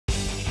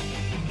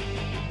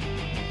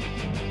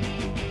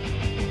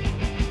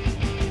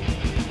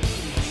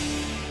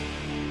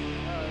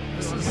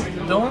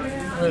Dillon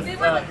with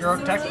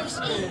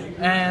HeroClix,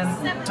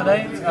 and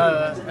today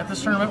at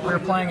this tournament we were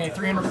playing a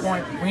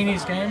 300-point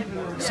weenies game,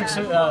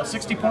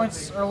 60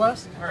 points or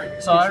less.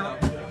 So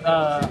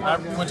I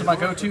went to my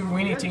go-to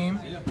weenie team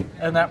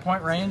in that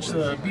point range,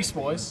 the Beast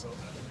Boys.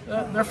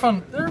 They're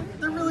fun.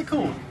 They're really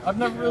cool. I've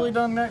never really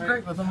done that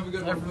great with them.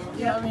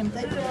 Yeah, I mean,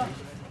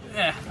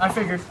 yeah. I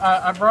figured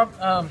I brought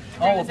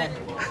all of them.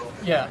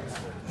 Yeah.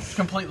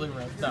 Completely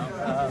ripped. No,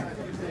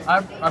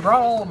 I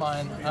brought all of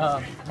mine,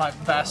 my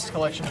vast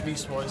collection of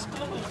Beast Boys,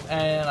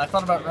 and I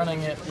thought about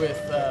running it with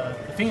the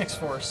Phoenix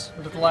Force,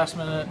 but at the last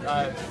minute,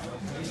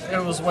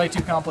 it was way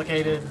too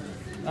complicated.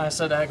 I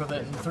said to heck with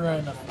it and threw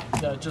in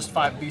just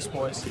 5 Beast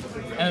Boys,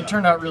 and it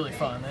turned out really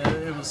fun.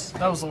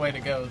 That was the way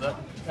to go. The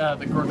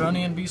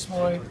Gordonian Beast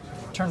Boy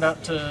turned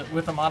out to,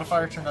 with a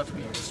modifier, turned out to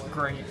be just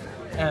great,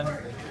 and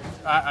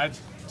I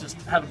just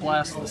had a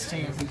blast with this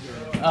team.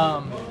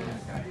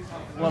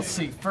 Let's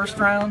see. First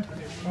round,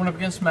 went up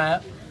against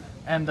Matt,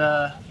 and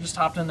just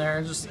hopped in there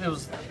and it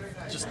was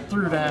just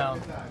threw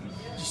down,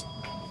 just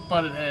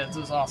butted heads.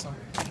 It was awesome.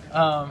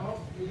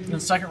 Then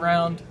second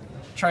round,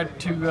 tried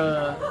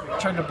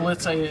to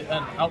blitz an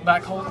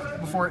outback Hulk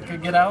before it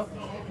could get out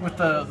with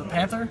the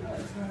Panther,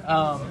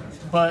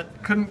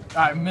 but couldn't.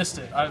 I missed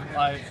it.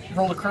 I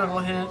rolled a critical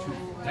hit,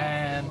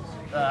 and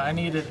I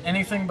needed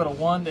anything but a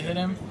 1 to hit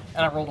him,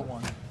 and I rolled a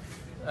 1.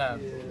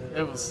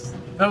 That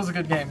was a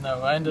good game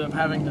though. I ended up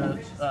having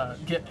to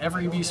get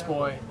every Beast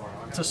Boy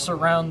to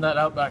surround that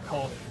outback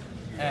Hulk,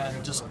 and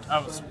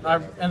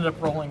I ended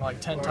up rolling like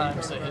 10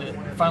 times to hit it.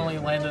 Finally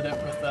landed it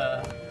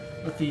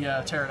with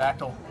the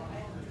pterodactyl.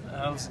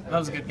 That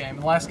was a good game.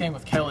 And the last game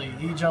with Kelly,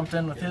 he jumped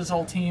in with his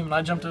whole team, and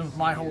I jumped in with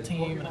my whole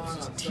team, and it was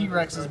just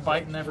T-Rexes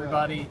biting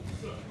everybody.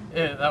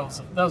 That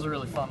was a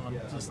really fun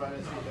one. Just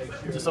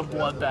a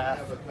bloodbath.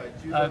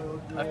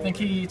 I think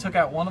he took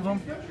out one of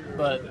them,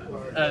 but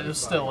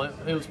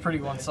it was pretty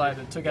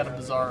one-sided. Took out a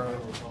Bizarro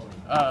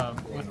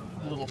with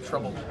little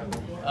trouble,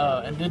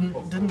 and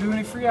didn't do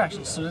any free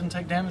actions, so didn't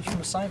take damage from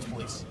the Science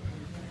Police.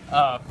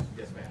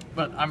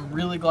 But I'm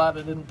really glad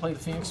I didn't play the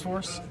Phoenix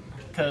Force,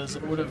 because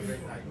it would have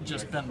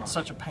just been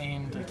such a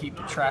pain to keep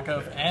track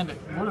of, and it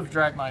would have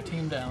dragged my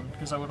team down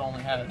because I would have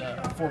only had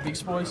 4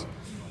 Beast Boys,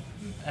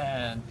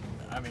 and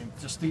I mean,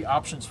 just the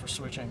options for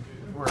switching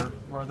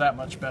were that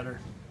much better,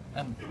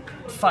 and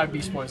 5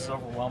 Beast Boys is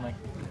overwhelming.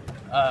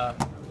 I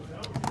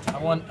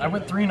went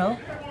 3-0,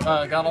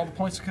 got all the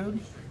points I could,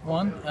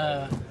 won,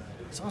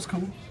 so it was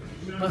cool,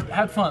 but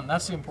had fun.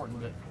 That's the important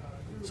bit.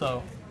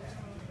 So,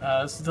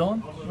 this is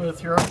Dillon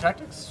with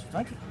HeroClix.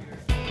 Thank you.